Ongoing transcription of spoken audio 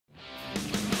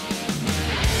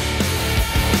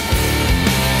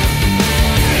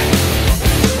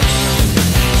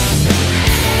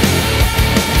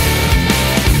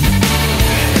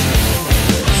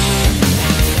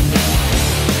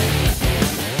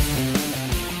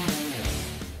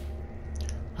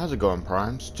How's it going,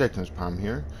 Primes? Jackins Prime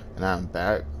here, and I'm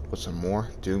back with some more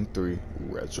Doom 3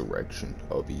 Resurrection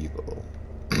of Evil.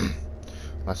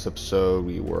 Last episode,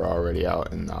 we were already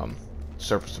out in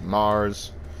surface of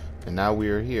Mars, and now we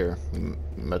are here. We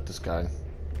met this guy.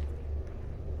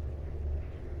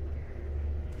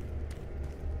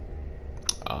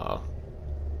 Nah,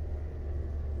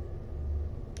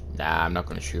 I'm not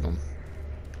gonna shoot him.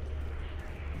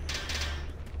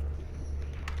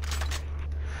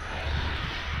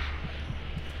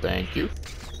 Thank you.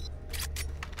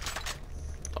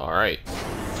 Alright.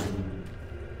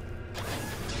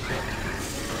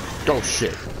 Oh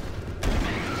shit.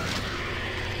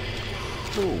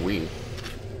 Ooh wee.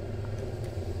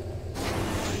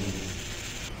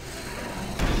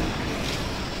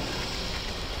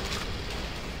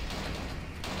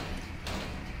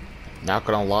 Not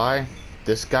gonna lie,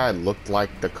 this guy looked like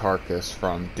the carcass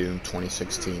from Doom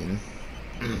 2016.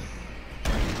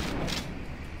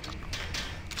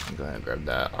 I'm gonna grab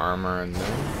that armor and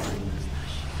then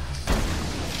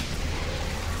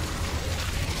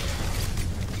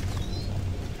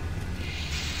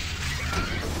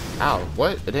ow,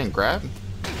 what? It didn't grab?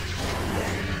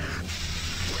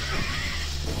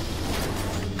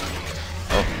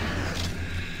 Oh.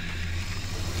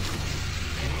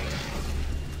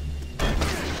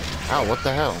 Ow, what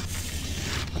the hell?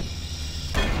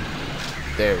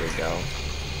 There we go.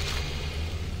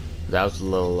 That was a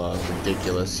little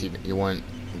ridiculous. You wouldn't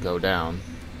go down.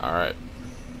 Alright.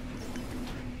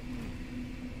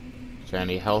 Is there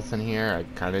any health in here? I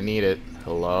kinda need it.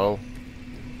 Hello?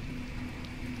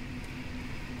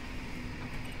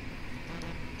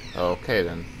 Okay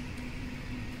then.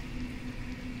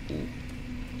 Ooh.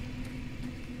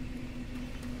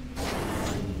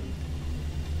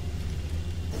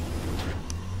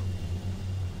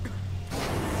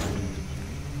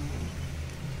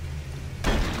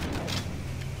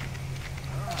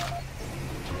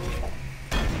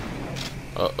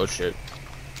 Oh shit.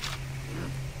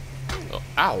 Oh,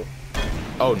 ow.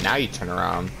 Oh, now you turn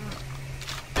around.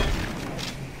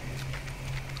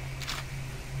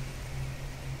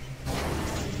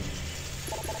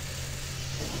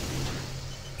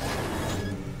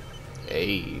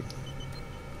 Hey.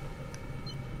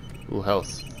 Ooh,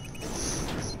 health.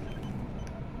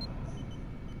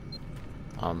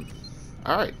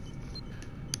 Alright.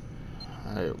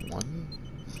 Alright, 1,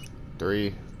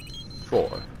 3,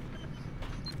 4.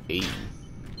 8.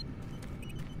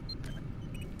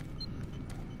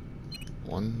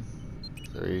 1,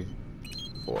 3,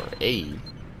 4. 8.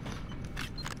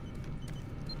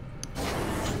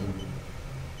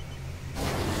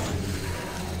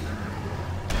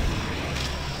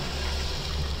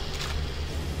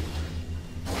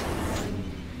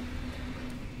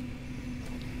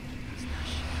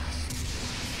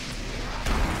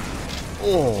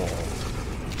 Oh.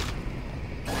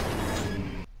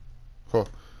 Cool.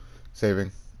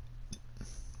 Saving.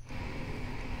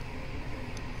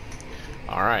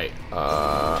 Alright,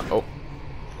 oh.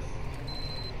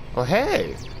 Oh,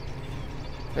 hey!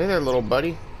 Hey there, little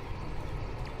buddy.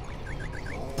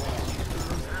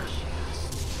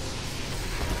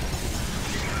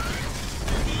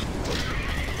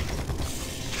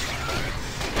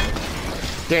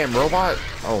 Damn, robot!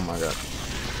 Oh my god.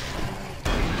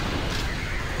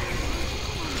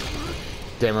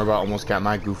 Damn, robot almost got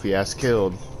my goofy ass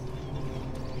killed.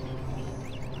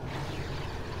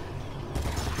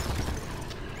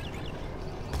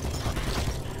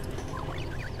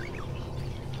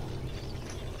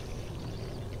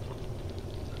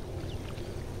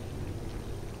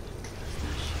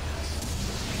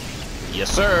 Yes,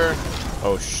 sir.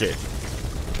 Oh shit.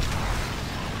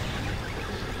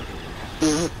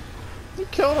 He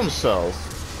killed himself.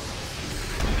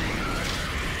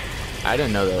 I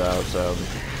didn't know that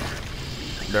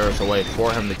there was a way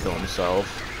for him to kill himself.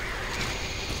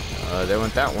 They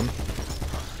went that one.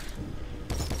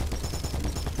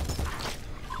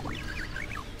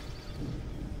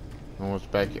 And what's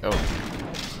back here? Oh.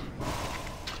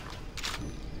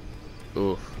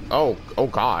 Oof. Oh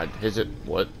god. Is it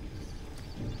what?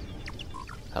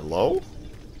 Hello?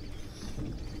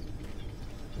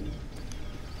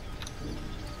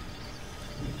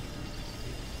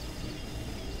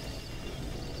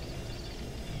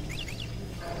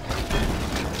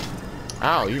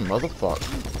 Ow, you motherfucker.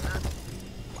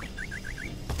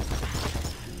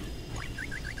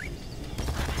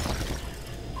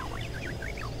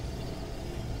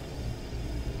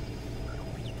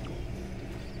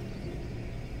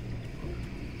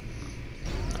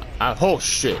 Oh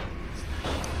shit.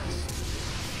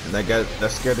 That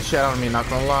scared the shit out of me, not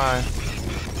gonna lie.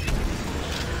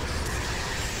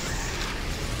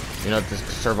 You know, this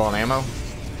conserve all ammo.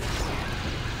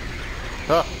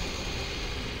 Huh.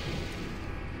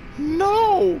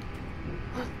 No!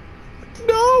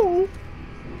 No!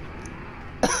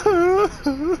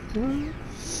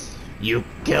 You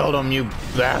killed him, you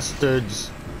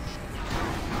bastards!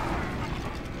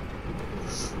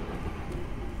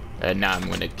 And now I'm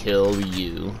gonna kill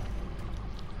you.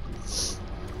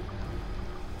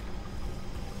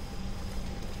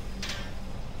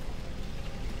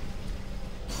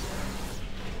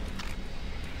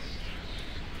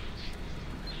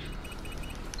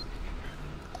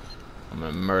 I'm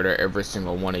gonna murder every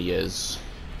single one of yous.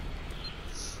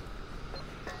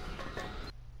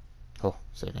 Oh,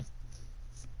 saving.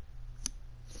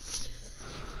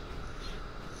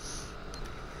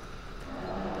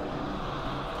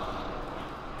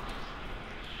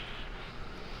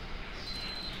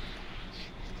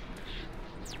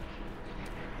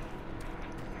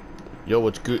 Yo,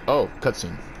 what's good? Oh,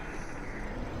 cutscene.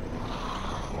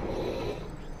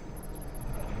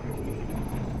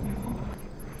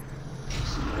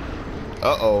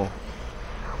 Uh-oh.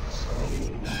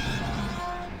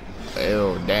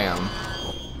 Oh, damn.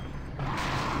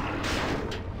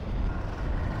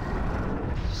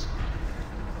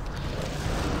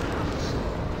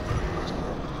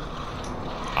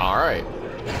 All right.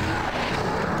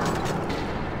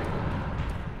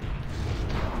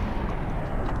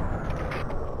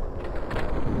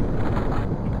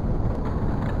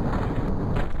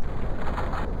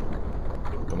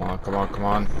 Come on, come on, come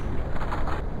on.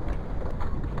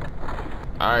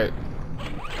 All right.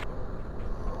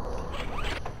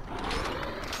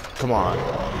 Come on.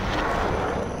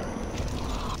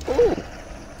 Ooh.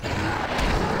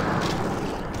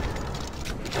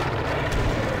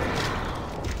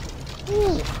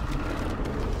 Ooh.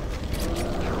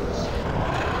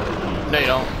 No, you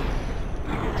don't.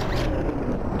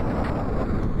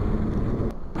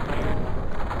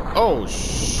 Oh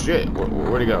shit!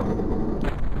 Where'd he go?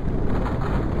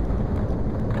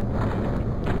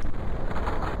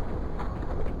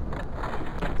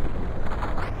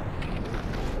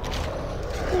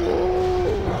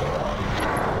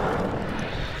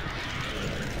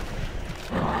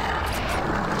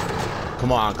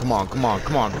 Come on, come on, come on,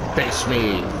 come on, face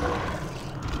me.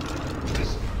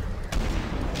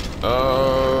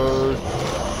 Oh,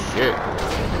 shit.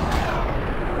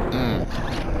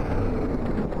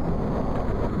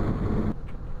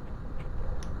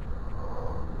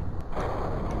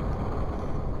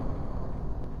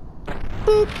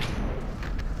 Boop.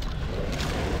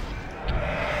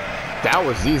 That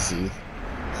was easy.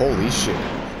 Holy shit.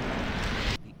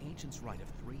 The ancients write of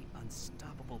 3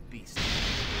 unstoppable beasts.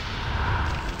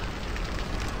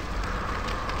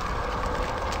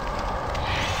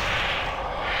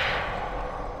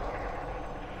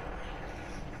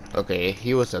 Okay,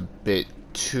 he was a bit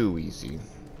too easy.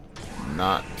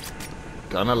 Not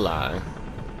gonna lie.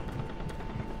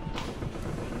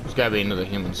 There's gotta be another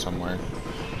human somewhere.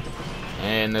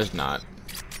 And there's not.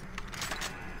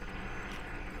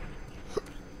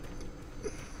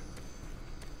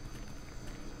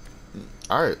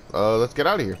 Alright, let's get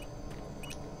out of here.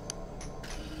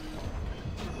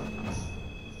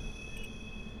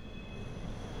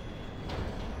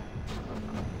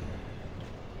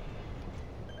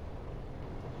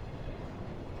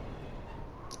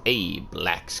 A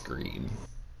black screen.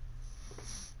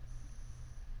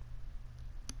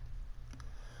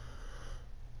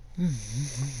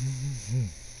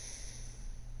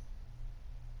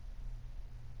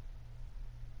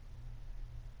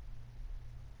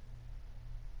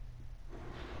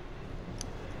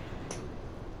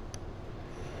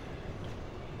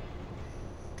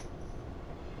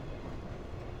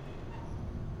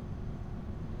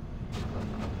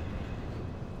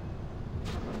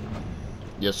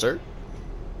 Yes, sir.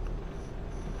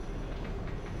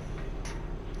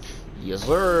 Yes,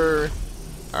 sir.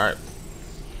 Alright.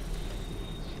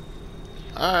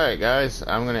 Alright, guys.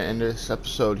 I'm going to end this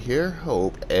episode here.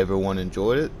 Hope everyone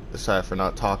enjoyed it. Aside for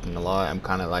not talking a lot, I'm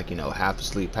kind of like, you know, half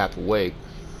asleep, half awake.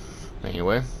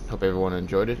 Anyway, hope everyone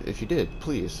enjoyed it. If you did,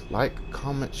 please like,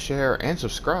 comment, share, and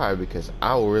subscribe because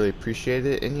I will really appreciate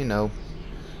it. And, you know,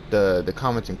 the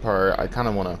commenting part, I kind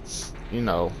of want to, you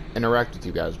know, interact with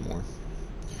you guys more.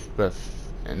 But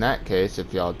in that case,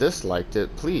 if y'all disliked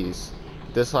it, please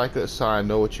dislike it so I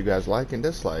know what you guys like and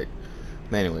dislike.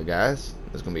 But anyway, guys,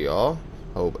 that's gonna be all.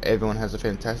 Hope everyone has a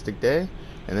fantastic day.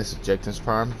 And this is Jake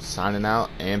Prime signing out,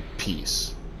 and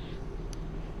peace.